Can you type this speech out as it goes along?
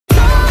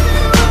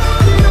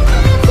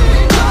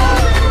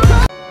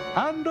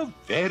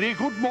Very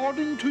good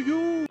morning to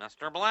you.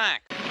 Mr.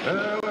 Black. It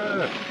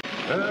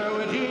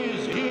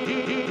is.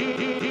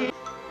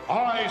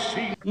 I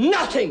see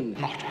Nothing!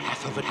 not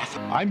half of it.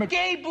 I'm a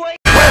gay boy.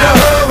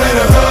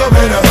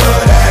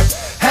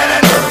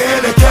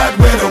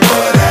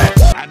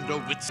 And a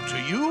wits to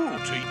you,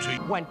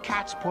 When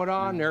cats put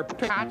on their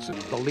pats, the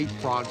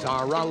leapfrogs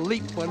are a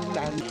leapin'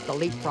 and The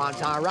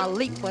leapfrogs are a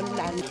leapin'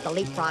 and the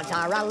leapfrogs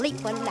are a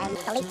leapin' and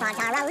the leapfrogs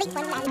are a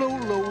leapin' and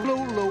Lulu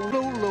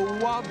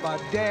of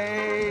a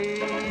day.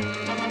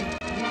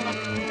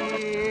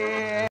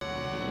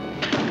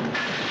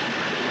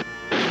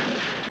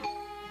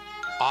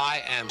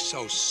 I am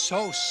so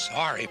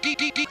sorry.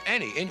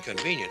 Any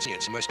inconvenience,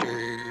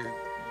 Mr.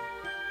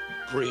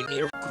 Green.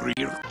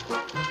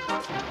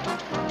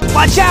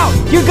 Watch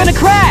out! You're gonna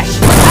crash!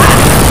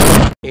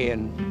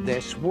 In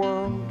this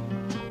world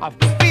of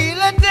Feel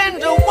it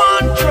into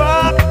one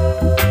drop!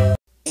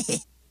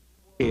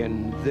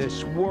 in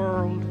this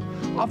world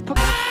of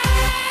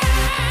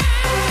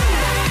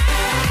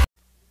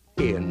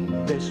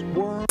in this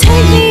world.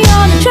 Take me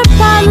on a trip,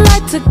 I'd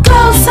like to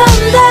go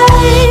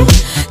someday.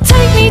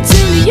 Take me to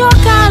New York,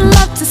 I'd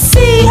love to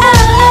see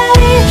LA.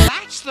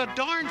 That's the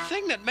darn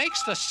thing that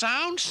makes the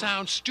sound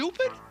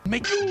stupid.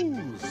 Make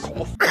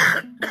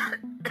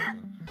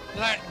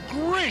that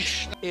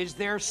Grinch. Is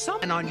there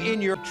something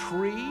in your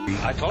tree?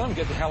 I told him to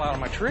get the hell out of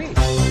my tree.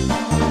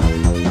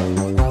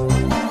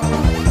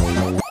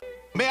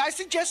 May I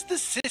suggest the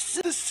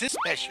sis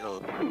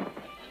special?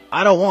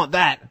 I don't want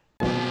that.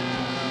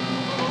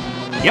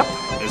 Yep,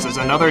 this is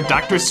another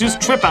Dr. Seuss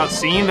trip-out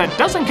scene that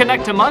doesn't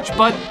connect to much,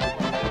 but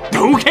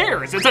who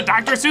cares? It's a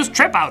Dr. Seuss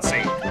trip-out scene.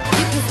 You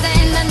can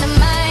stand under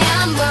my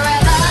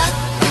umbrella.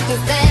 You can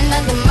stand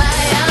under my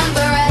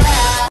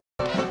umbrella.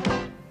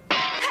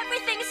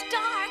 Everything's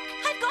dark.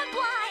 I've gone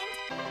blind.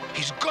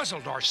 He's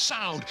guzzled our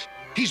sound.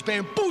 He's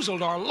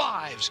bamboozled our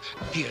lives.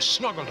 He has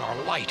snuggled our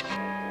light.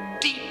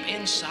 Deep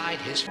inside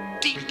his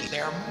deep,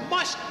 there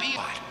must be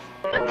light.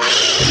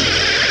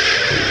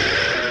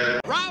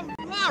 Round,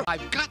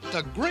 I've got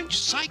the Grinch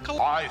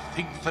cycle. I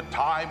think the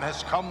time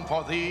has come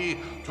for thee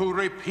to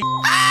repeat.